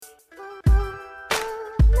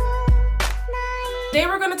Today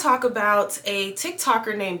we're going to talk about a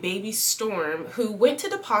TikToker named Baby Storm who went to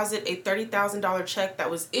deposit a $30,000 check that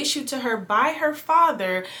was issued to her by her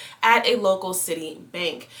father at a local city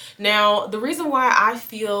bank. Now, the reason why I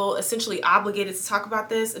feel essentially obligated to talk about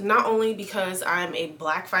this, not only because I'm a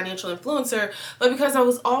Black financial influencer, but because I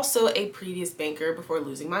was also a previous banker before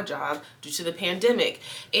losing my job due to the pandemic.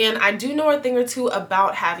 And I do know a thing or two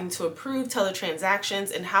about having to approve teller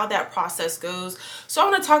transactions and how that process goes. So I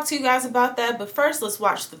want to talk to you guys about that, but first let's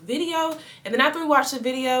watch the video, and then after we watch the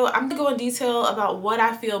video, I'm gonna go in detail about what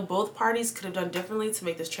I feel both parties could have done differently to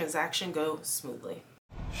make this transaction go smoothly.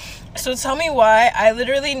 So tell me why I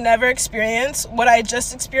literally never experience what I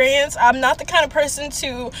just experienced. I'm not the kind of person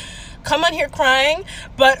to come on here crying,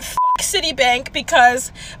 but f*** Citibank,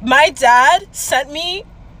 because my dad sent me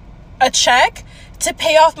a check to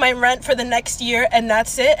pay off my rent for the next year, and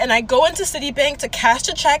that's it. And I go into Citibank to cash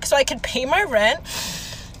the check so I can pay my rent,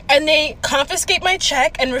 and they confiscate my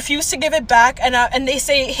check and refuse to give it back, and they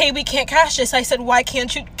say, hey, we can't cash this. I said, why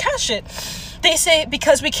can't you cash it? They say,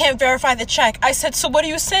 because we can't verify the check. I said, so what are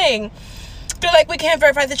you saying? They're like, we can't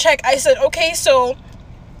verify the check. I said, okay, so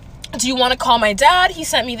do you want to call my dad? He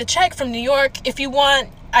sent me the check from New York. If you want,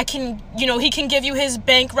 I can, he can give you his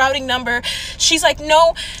bank routing number. She's like,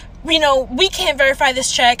 no, we can't verify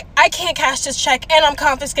this check. I can't cash this check, and I'm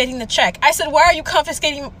confiscating the check. I said, why are you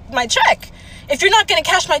confiscating my check? If you're not going to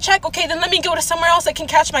cash my check, okay, then let me go to somewhere else that can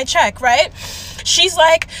cash my check, right? She's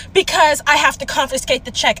like, because I have to confiscate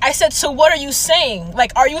the check. I said, so what are you saying?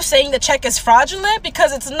 Like, are you saying the check is fraudulent?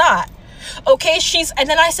 Because it's not. Okay, and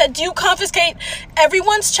then I said, do you confiscate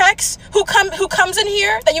everyone's checks who comes in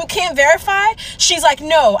here that you can't verify? She's like,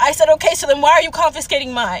 no. I said, okay, so then why are you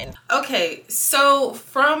confiscating mine? Okay, so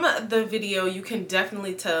from the video, you can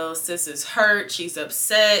definitely tell sis is hurt, she's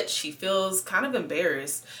upset, she feels kind of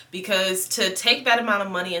embarrassed, because to take that amount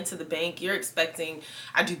of money into the bank, you're expecting,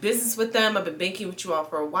 I do business with them, I've been banking with you all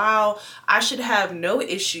for a while, I should have no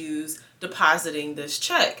issues depositing this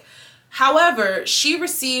check. However, she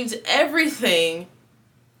received everything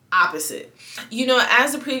opposite.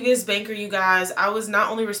 As a previous banker, you guys, I was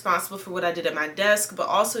not only responsible for what I did at my desk, but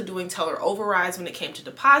also doing teller overrides when it came to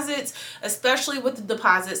deposits, especially with the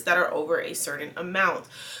deposits that are over a certain amount.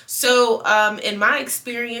 So in my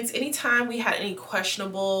experience, anytime we had any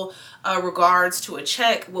questionable regards to a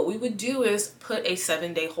check, what we would do is put a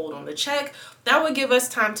 7-day hold on the check. That would give us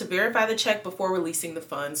time to verify the check before releasing the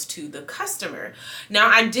funds to the customer. Now,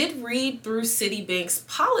 I did read through Citibank's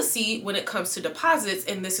policy when it comes to deposits,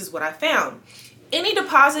 and this is what I found. Any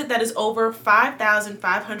deposit that is over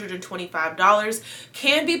 $5,525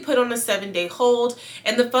 can be put on a 7-day hold,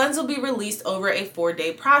 and the funds will be released over a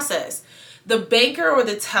 4-day process. The banker or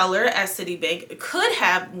the teller at Citibank could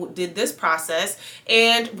have did this process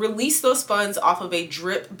and released those funds off of a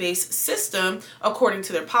drip-based system according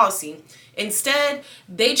to their policy. Instead,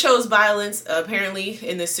 they chose violence, apparently,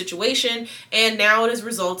 in this situation, and now it is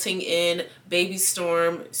resulting in Baby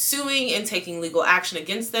Storm suing and taking legal action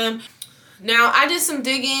against them. Now, I did some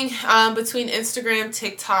digging between Instagram,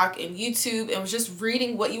 TikTok, and YouTube, and was just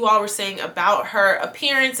reading what you all were saying about her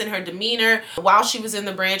appearance and her demeanor while she was in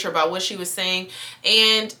the branch, or about what she was saying.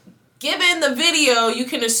 And given the video, you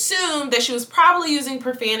can assume that she was probably using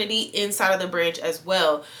profanity inside of the branch as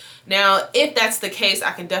well. Now, if that's the case,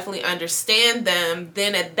 I can definitely understand them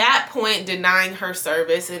then at that point denying her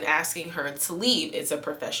service and asking her to leave. It's a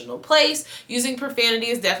professional place. Using profanity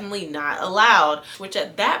is definitely not allowed, which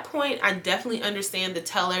at that point, I definitely understand the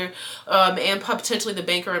teller and potentially the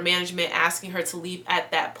banker or management asking her to leave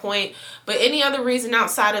at that point. But any other reason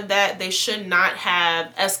outside of that, they should not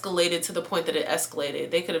have escalated to the point that it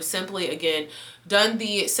escalated. They could have simply, again, done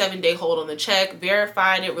the 7-day hold on the check,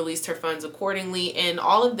 verified it, released her funds accordingly, and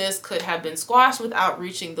all of this could have been squashed without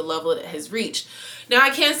reaching the level it has reached. Now, I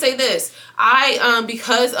can say this. I,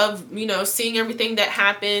 because of, seeing everything that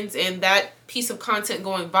happens and that piece of content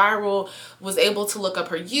going viral, was able to look up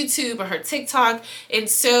her YouTube or her TikTok. And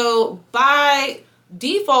so by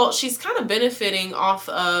default, she's kind of benefiting off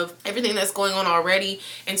of everything that's going on already.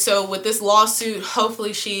 And so with this lawsuit,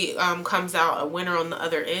 hopefully she comes out a winner on the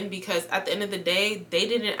other end, because at the end of the day, they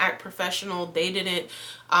didn't act professional. They didn't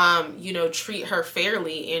treat her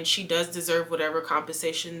fairly, and she does deserve whatever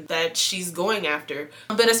compensation that she's going after.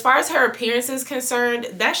 But as far as her appearance is concerned,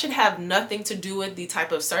 that should have nothing to do with the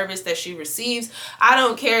type of service that she receives. I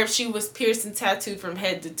don't care if she was pierced and tattooed from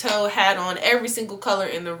head to toe, had on every single color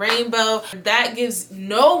in the rainbow. That gives gives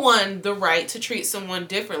no one the right to treat someone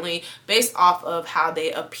differently based off of how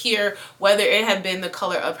they appear, whether it had been the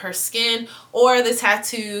color of her skin or the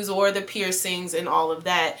tattoos or the piercings and all of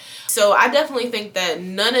that. So I definitely think that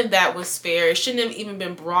none of that was fair. It shouldn't have even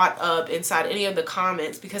been brought up inside any of the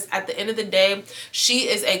comments, because at the end of the day, she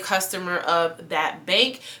is a customer of that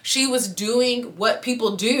bank. She was doing what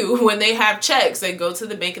people do when they have checks. They go to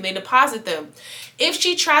the bank and they deposit them. If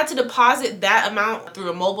she tried to deposit that amount through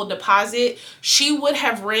a mobile deposit, she would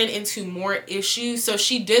have ran into more issues. So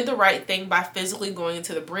she did the right thing by physically going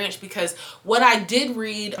into the branch, because what I did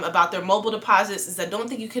read about their mobile deposits is I don't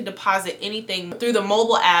think you can deposit anything through the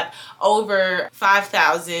mobile app over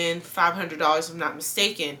 $5,500 if I'm not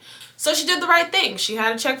mistaken. So she did the right thing. She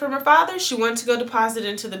had a check from her father. She wanted to go deposit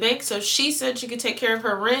into the bank. So she said she could take care of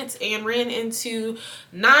her rent and ran into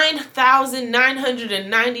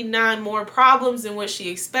 9,999 more problems than what she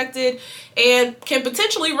expected, and can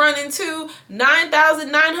potentially run into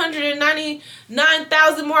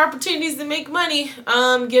 9,999,000 more opportunities to make money,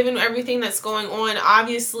 given everything that's going on.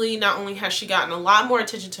 Obviously, not only has she gotten a lot more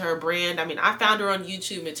attention to her brand. I mean, I found her on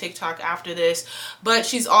YouTube and TikTok after this, but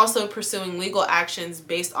she's also pursuing legal actions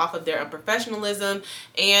based off of their unprofessionalism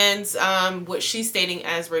and what she's stating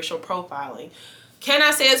as racial profiling. Can I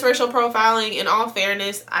say it's racial profiling? In all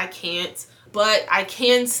fairness, I can't. But I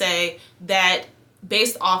can say that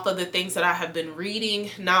based off of the things that I have been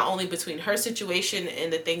reading, not only between her situation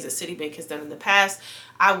and the things that Citibank has done in the past,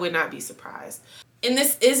 I would not be surprised. And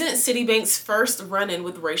this isn't Citibank's first run-in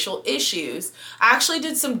with racial issues. I actually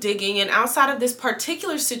did some digging, and outside of this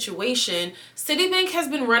particular situation, Citibank has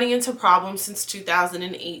been running into problems since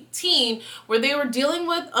 2018, where they were dealing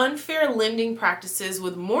with unfair lending practices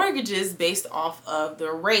with mortgages based off of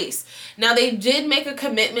their race. Now, they did make a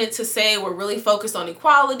commitment to say we're really focused on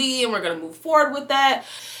equality and we're going to move forward with that.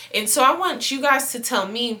 And so I want you guys to tell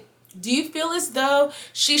me, do you feel as though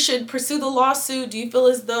she should pursue the lawsuit? Do you feel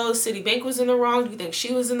as though Citibank was in the wrong? Do you think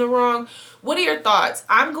she was in the wrong? What are your thoughts?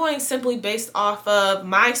 I'm going simply based off of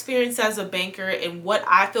my experience as a banker and what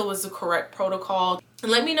I feel was the correct protocol.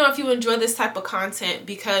 And let me know if you enjoy this type of content,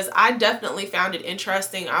 because I definitely found it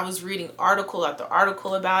interesting. I was reading article after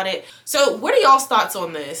article about it. So what are y'all's thoughts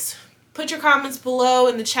on this? Put your comments below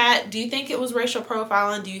in the chat. Do you think it was racial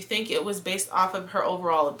profiling? Do you think it was based off of her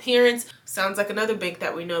overall appearance? Sounds like another bank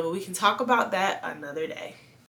that we know, but we can talk about that another day.